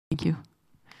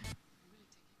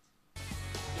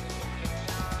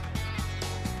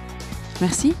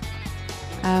Merci.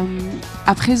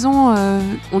 À présent,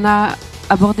 on a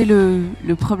abordé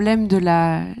le problème de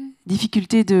la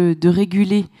difficulté de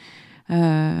réguler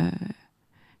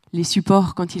les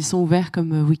supports quand ils sont ouverts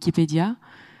comme Wikipédia.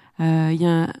 Il y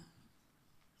a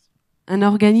un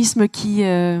organisme qui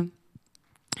est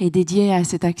dédié à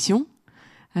cette action,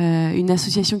 une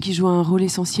association qui joue un rôle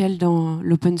essentiel dans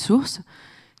l'open source.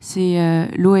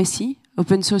 C'est l'OSI,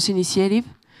 Open Source Initiative,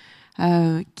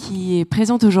 qui est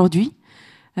présente aujourd'hui,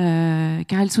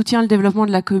 car elle soutient le développement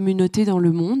de la communauté dans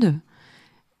le monde,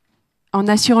 en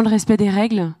assurant le respect des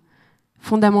règles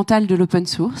fondamentales de l'open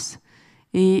source.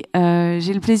 Et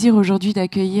j'ai le plaisir aujourd'hui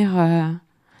d'accueillir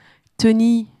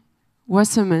Tony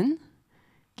Wasserman,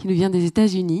 qui nous vient des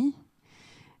États-Unis,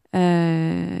 qui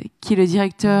est le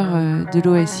directeur de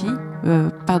l'OSI,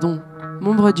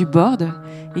 membre du board,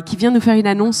 et qui vient nous faire une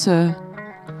annonce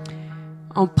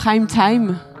en prime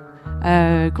time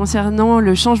concernant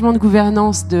le changement de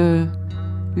gouvernance de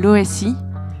l'OSI.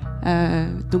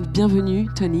 Donc bienvenue,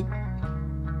 Tony.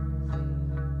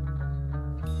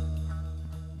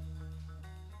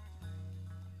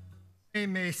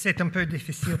 Mais c'est un peu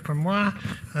difficile pour moi.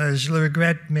 Je le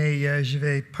regrette, mais je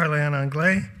vais parler en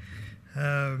anglais.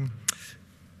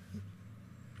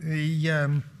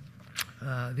 The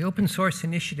Open Source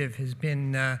Initiative has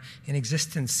been in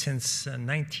existence since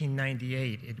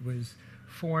 1998. It was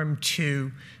formed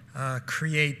to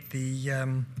create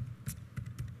the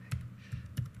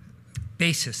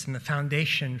basis and the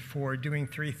foundation for doing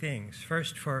three things.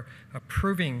 First, for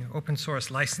approving open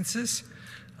source licenses.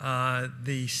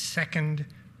 The second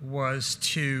was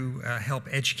to help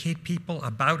educate people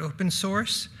about open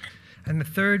source. And the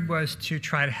third was to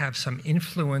try to have some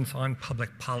influence on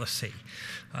public policy.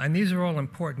 And these are all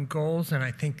important goals, and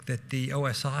I think that the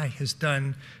OSI has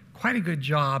done quite a good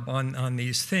job on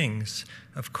these things.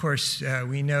 Of course,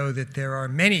 we know that there are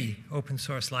many open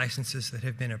source licenses that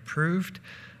have been approved,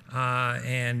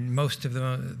 and most of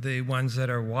the ones that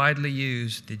are widely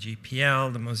used, the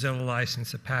GPL, the Mozilla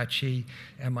license, Apache,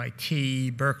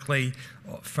 MIT, Berkeley,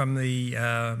 from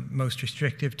the most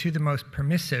restrictive to the most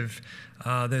permissive,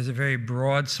 there's a very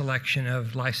broad selection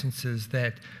of licenses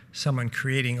that someone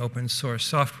creating open source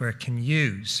software can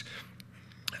use.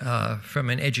 From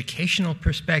an educational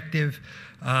perspective,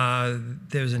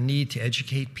 there's a need to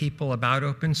educate people about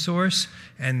open source,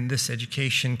 and this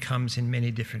education comes in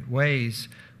many different ways,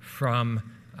 from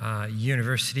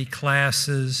university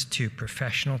classes to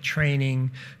professional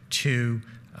training to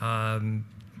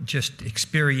just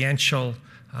experiential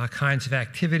kinds of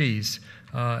activities.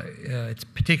 It's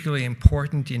particularly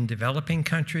important in developing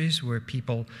countries where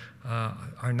people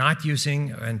are not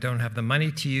using and don't have the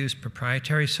money to use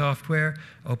proprietary software.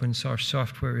 Open source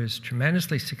software is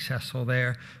tremendously successful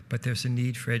there, but there's a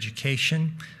need for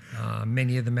education.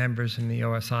 Many of the members in the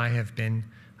OSI have been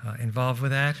involved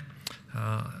with that.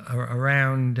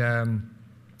 Around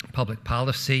public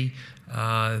policy,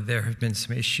 there have been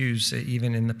some issues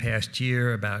even in the past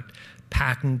year about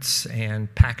patents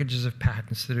and packages of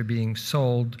patents that are being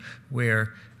sold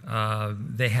where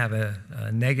they have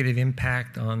a negative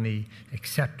impact on the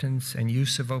acceptance and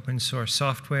use of open source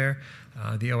software.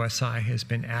 The OSI has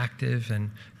been active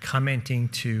and commenting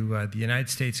to the United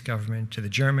States government, to the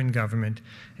German government,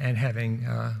 and having,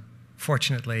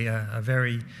 fortunately, a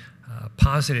very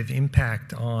positive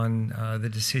impact on the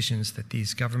decisions that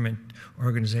these government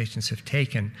organizations have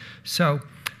taken. So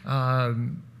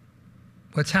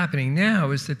what's happening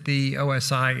now is that the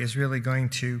OSI is really going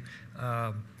to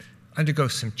undergo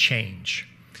some change.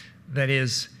 That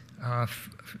is,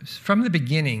 from the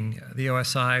beginning, the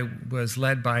OSI was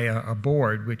led by a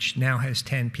board which now has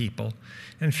 10 people.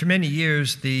 And for many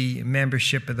years, the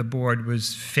membership of the board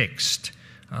was fixed.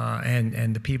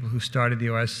 And the people who started the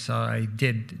OSI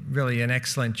did really an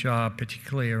excellent job,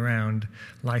 particularly around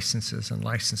licenses and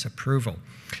license approval.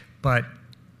 But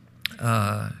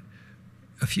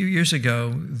a few years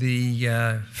ago,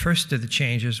 the first of the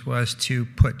changes was to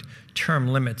put term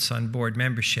limits on board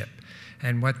membership.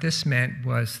 And what this meant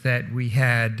was that we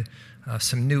had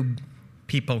some new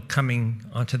people coming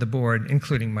onto the board,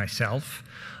 including myself.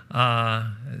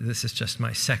 This is just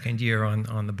my second year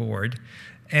on the board.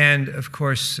 And of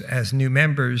course, as new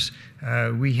members,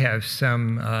 we have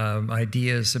some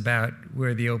ideas about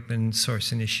where the open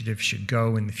source initiative should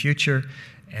go in the future.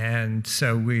 And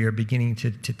so we are beginning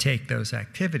to take those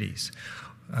activities.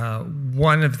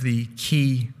 One of the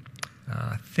key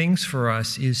things for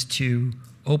us is to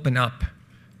open up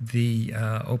the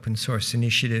open source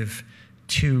initiative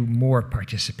to more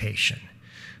participation.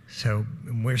 So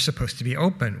we're supposed to be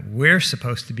open. We're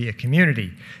supposed to be a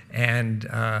community. And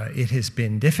it has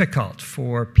been difficult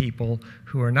for people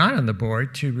who are not on the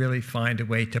board to really find a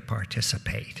way to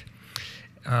participate.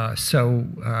 So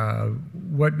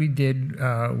what we did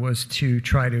was to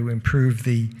try to improve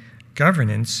the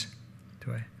governance.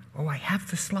 Oh, I have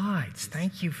the slides.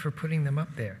 Thank you for putting them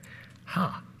up there.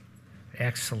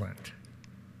 Excellent.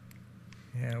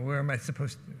 Yeah, where am I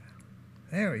supposed to?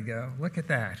 There we go. Look at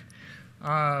that.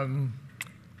 Now,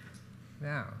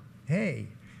 hey,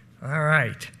 all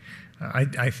right.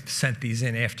 I sent these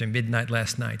in after midnight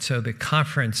last night, so the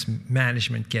conference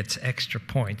management gets extra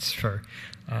points for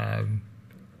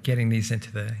getting these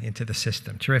into the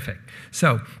system. Terrific.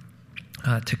 So,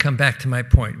 to come back to my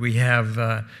point, we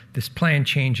have this planned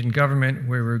change in government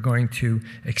where we're going to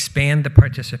expand the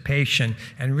participation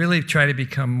and really try to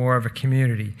become more of a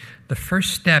community. The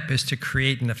first step is to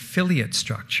create an affiliate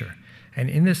structure.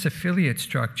 And in this affiliate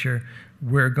structure,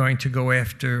 we're going to go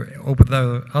after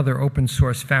other open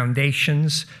source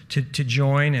foundations to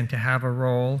join and to have a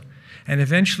role. And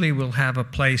eventually we'll have a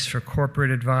place for corporate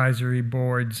advisory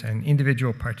boards and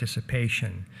individual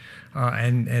participation.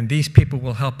 And these people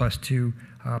will help us to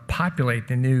populate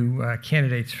the new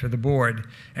candidates for the board,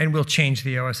 and we'll change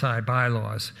the OSI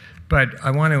bylaws. But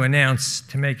I want to announce,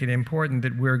 to make it important,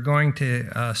 that we're going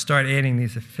to start adding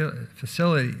these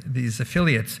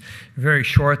affiliates very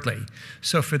shortly.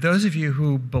 So for those of you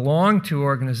who belong to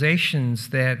organizations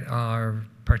that are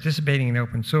participating in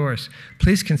open source,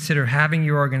 please consider having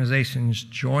your organizations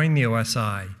join the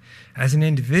OSI. As an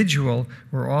individual,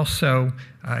 we're also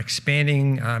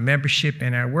expanding membership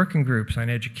in our working groups on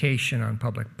education, on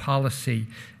public policy,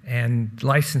 and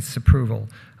license approval.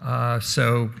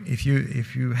 So if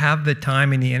you have the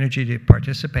time and the energy to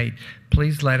participate,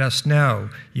 please let us know.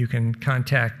 You can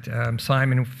contact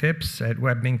Simon Phipps at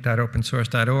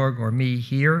webminc.opensource.org or me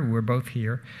here. We're both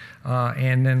here.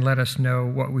 And then let us know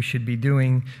what we should be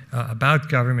doing about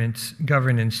governance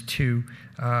to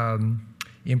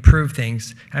improve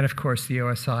things. And of course, the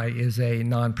OSI is a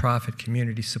nonprofit,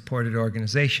 community-supported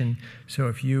organization. So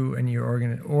if you and your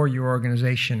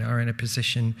organization are in a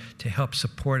position to help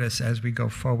support us as we go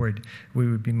forward, we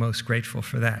would be most grateful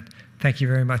for that. Thank you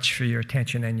very much for your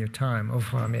attention and your time. Au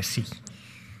revoir, merci.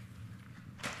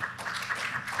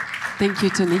 Thank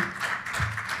you, Tony.